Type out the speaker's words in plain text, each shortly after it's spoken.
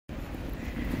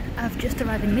I've just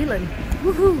arrived in Milan.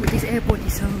 Woohoo! This airport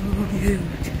is so huge.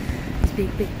 It's big,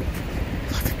 big, big.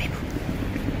 Lots of people.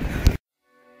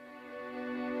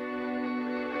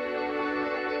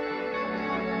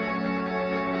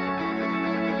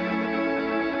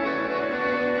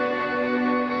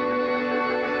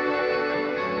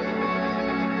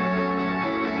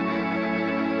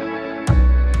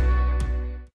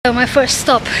 So my first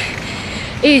stop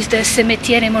is the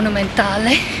Cimitero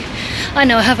Monumentale. I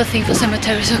know I have a thing for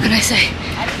cemeteries, what can I say?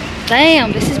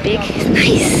 Damn, this is big, it's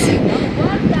nice.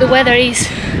 The weather is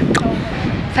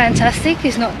fantastic,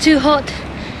 it's not too hot.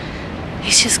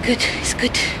 It's just good, it's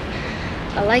good.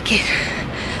 I like it,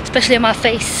 especially on my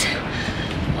face.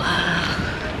 Wow.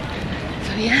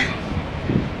 So yeah.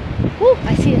 Ooh,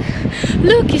 I see it.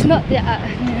 Look, it's not the,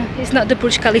 it's not the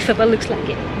Burj Khalifa, but looks like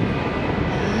it.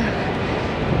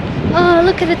 Oh,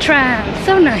 look at the tram,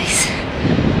 so nice.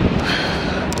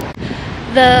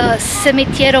 The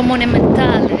Cimitero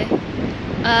Monumentale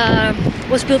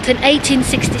was built in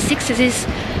 1866. This is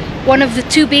one of the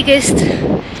two biggest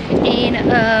in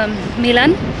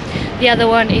Milan. The other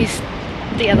one,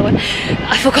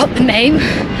 I forgot the name.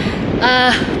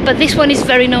 But this one is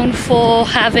very known for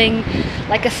having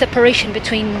like a separation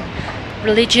between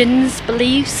religions,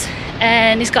 beliefs,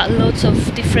 and it's got loads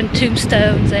of different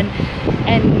tombstones and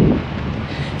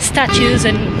statues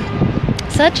and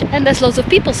such, and there's loads of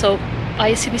people, so I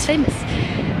assume it's famous.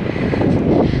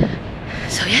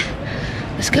 So yeah,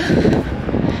 let's go.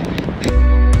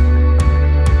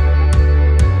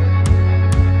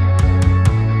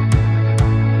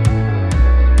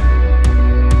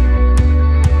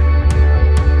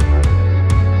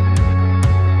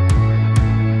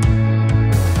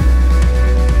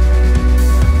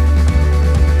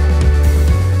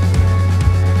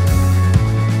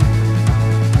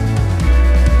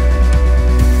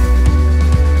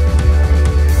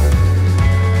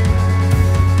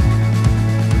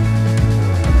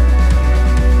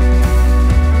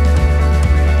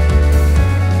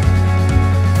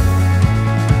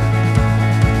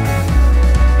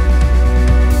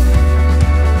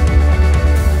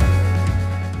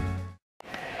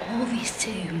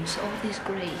 All these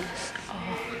graves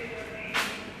are,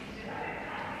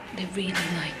 they're really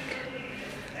like,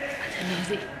 I don't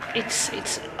know,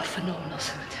 it's a phenomenal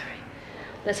cemetery.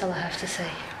 That's all I have to say.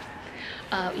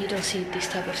 You don't see this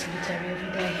type of cemetery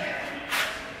every day.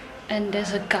 And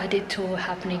there's a guided tour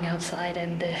happening outside,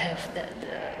 and they have the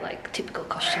like typical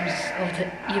costumes of the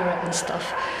era and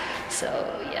stuff. So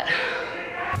yeah.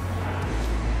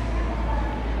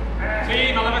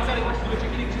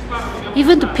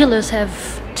 Even the pillars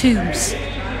have tombs,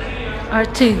 are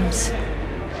tombs.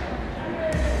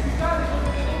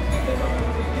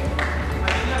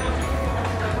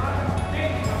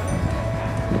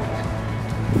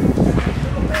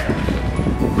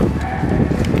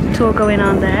 Tour going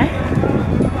on there.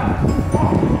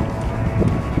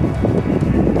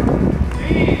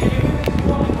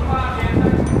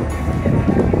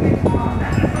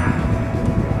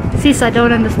 Since I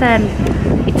don't understand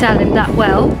Italian that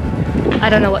well, I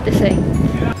don't know what they're saying.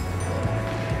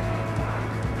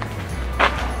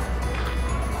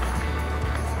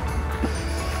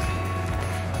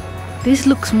 This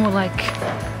looks more like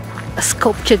a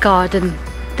sculpture garden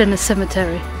than a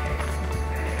cemetery.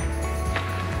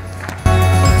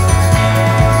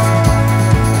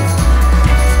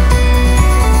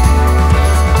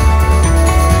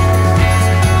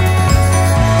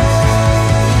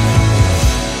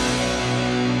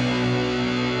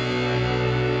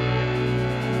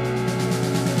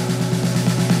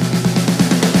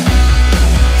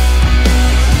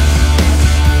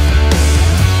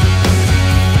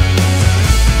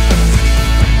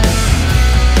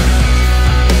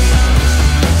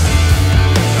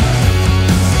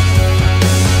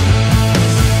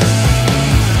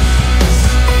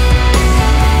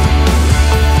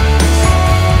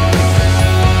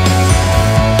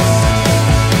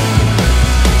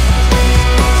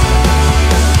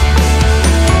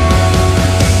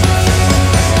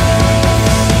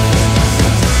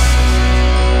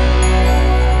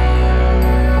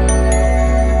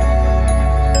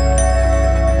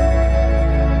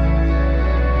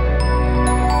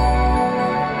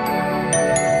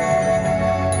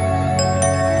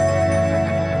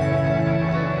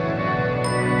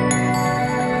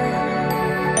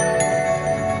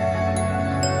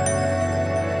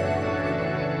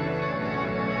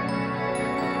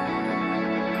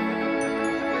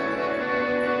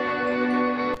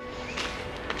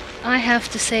 I have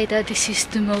to say that this is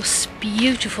the most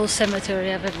beautiful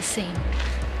cemetery I've ever seen.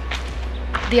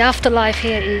 The afterlife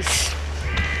here is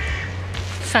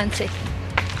fancy.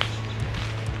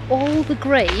 all the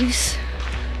graves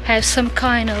have some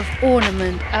kind of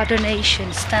ornament,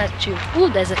 adornation, statue. Oh,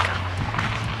 there's a cow.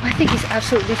 I think it's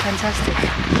absolutely fantastic.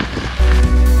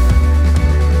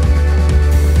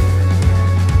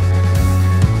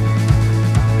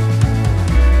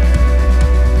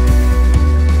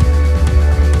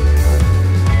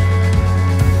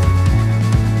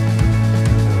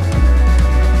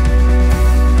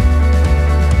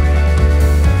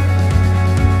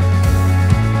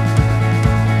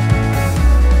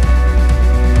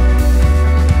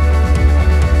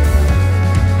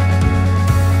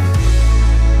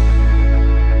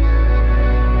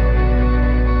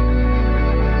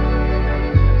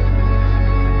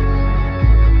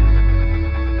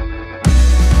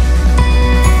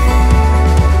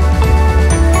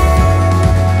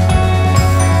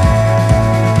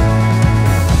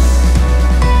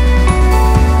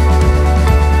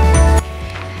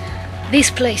 This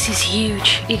place is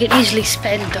huge. You can easily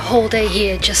spend the whole day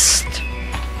here, just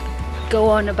go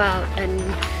on about and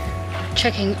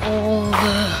checking all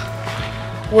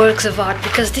the works of art,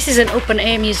 because this is an open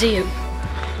air museum.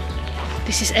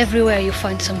 This is everywhere you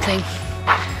find something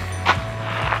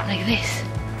like this.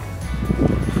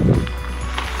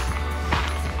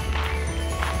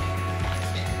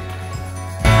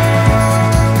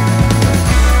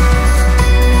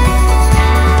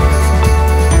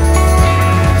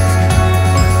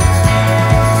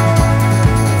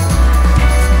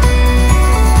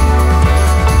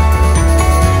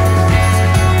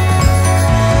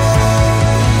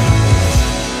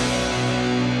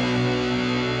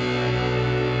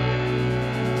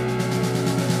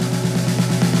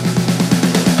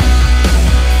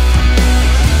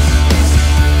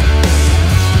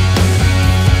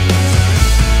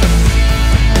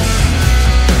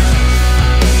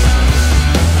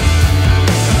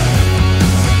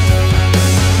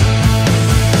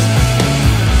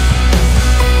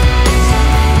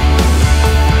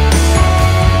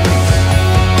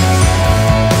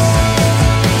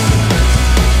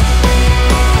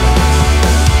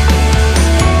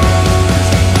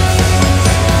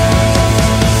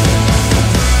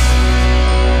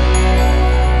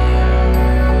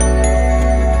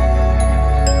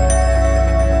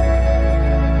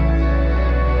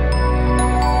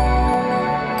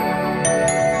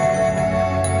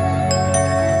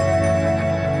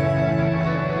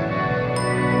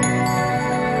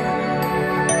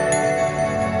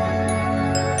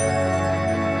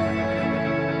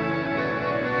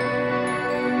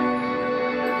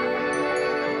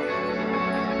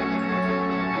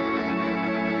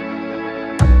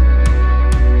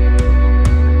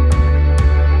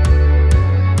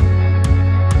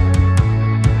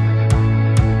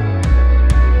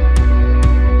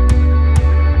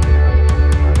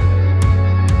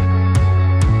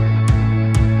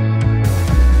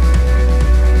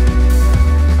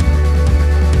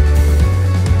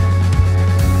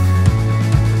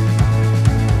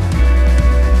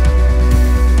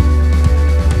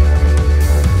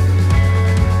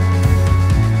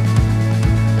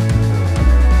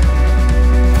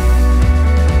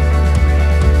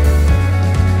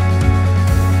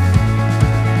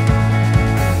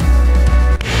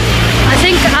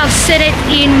 Said it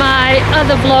in my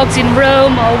other vlogs in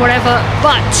Rome or wherever,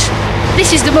 but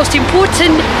this is the most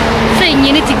important thing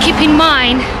you need to keep in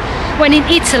mind when in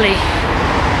Italy.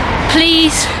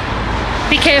 Please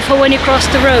be careful when you cross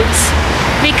the roads,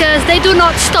 because they do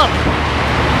not stop.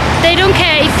 They don't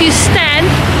care if you stand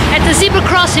at the zebra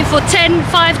crossing for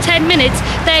 5-10 minutes,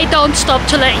 they don't stop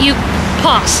to let you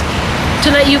pass,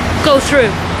 to let you go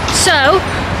through. So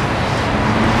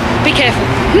be careful.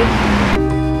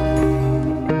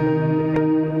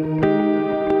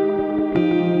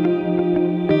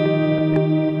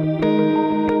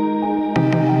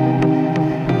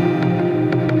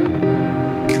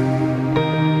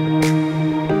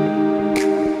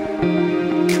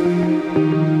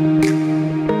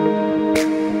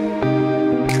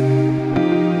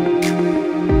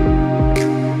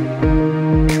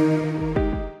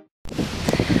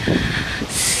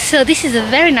 So this is a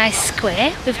very nice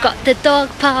square. We've got the dog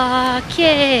park,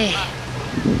 yay!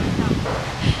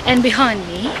 And behind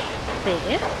me,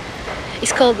 there,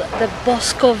 is called the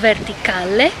Bosco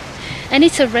Verticale, and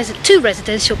it's two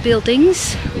residential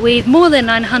buildings with more than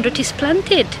 900 trees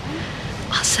planted.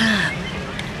 Awesome!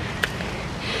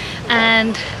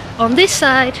 And on this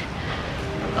side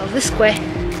of the square,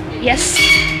 yes,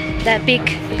 that big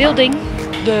building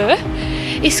there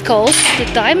is called the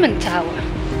Diamond Tower,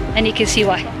 and you can see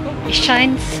why. It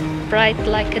shines bright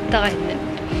like a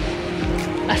diamond.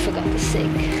 I forgot to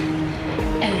sing.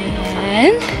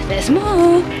 And there's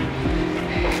more.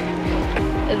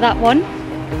 That one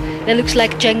that looks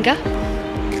like Jenga,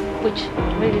 which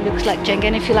really looks like Jenga,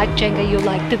 and if you like Jenga, you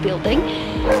like the building.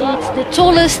 It's the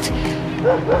tallest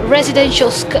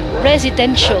residential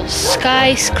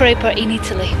skyscraper in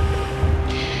Italy.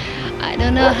 I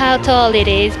don't know how tall it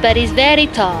is, but it's very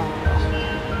tall.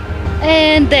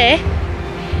 And there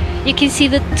you can see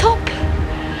the top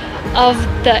of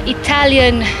the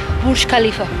Italian Burj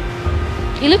Khalifa.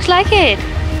 It looks like it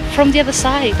from the other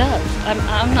side. It does.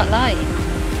 I'm not lying.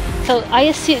 So I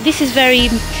assume this is a very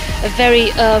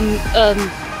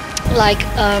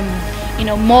you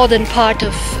know, modern part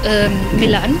of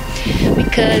Milan,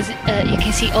 because you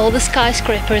can see all the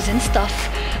skyscrapers and stuff.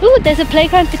 Ooh, there's a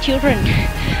playground for children.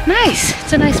 Nice.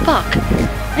 It's a nice park.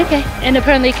 Okay, and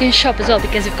apparently you can shop as well,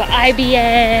 because you've got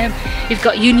IBM, you've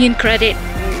got Union Credit,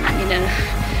 you know.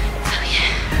 Oh yeah.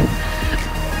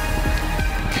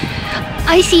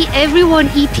 I see everyone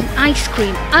eating ice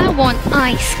cream. I want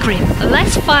ice cream.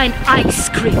 Let's find ice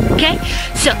cream, okay?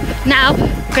 So now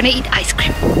we're gonna eat ice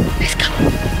cream. Let's go.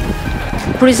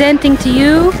 Presenting to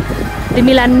you the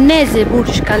Milanese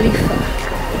Burj Khalifa.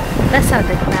 That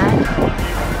sounded bad.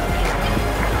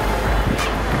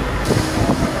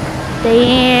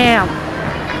 Damn.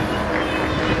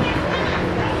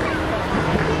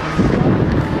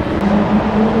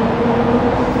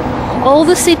 All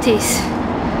the cities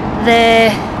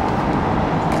that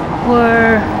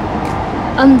were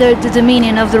under the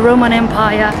dominion of the Roman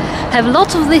Empire have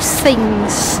lots of these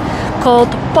things called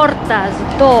portas,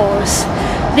 doors.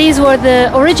 These were the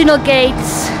original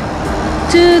gates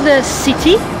to the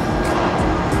city,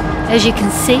 as you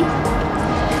can see,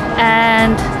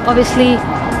 and obviously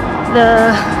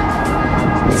the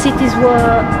cities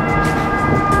were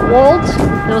walled.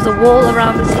 There was a wall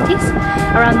around the cities,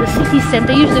 around the city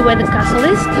center, usually where the castle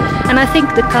is, and I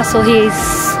think the castle here is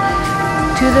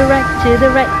to the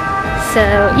right. So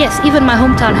yes, even my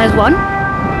hometown has one,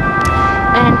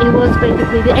 and it was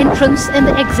basically the entrance and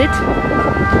the exit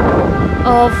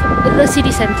of the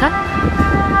city center,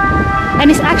 and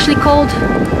it's actually called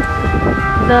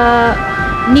the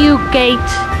New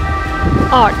Gate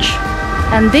Arch,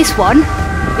 and this one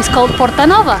is called Porta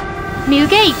Nova, New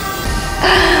Gate.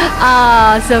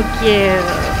 Ah, so cute.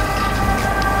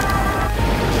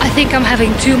 I think I'm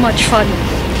having too much fun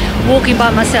walking by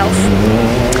myself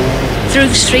through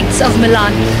the streets of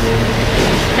Milan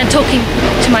and talking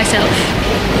to myself.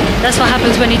 That's what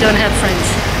happens when you don't have friends.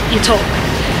 You talk,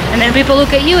 and then people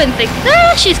look at you and think,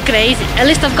 ah, she's crazy. At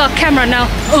least I've got a camera now.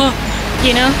 Oh,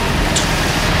 you know,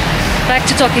 back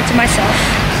to talking to myself.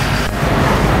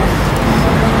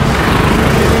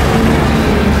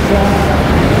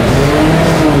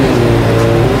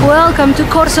 Welcome to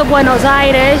Corso Buenos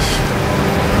Aires.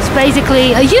 It's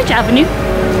basically a huge avenue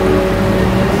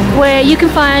where you can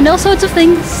find all sorts of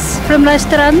things, from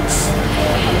restaurants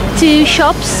to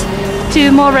shops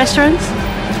to more restaurants.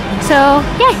 So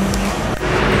yeah.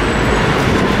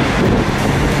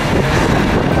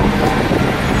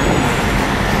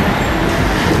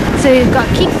 So you've got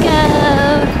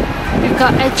Kiko, you've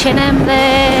got H&M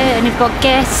there, and you've got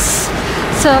Guess.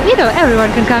 So, you know,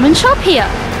 everyone can come and shop here.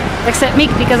 Except me,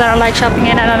 because I don't like shopping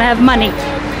and I don't have money.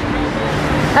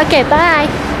 Okay, bye!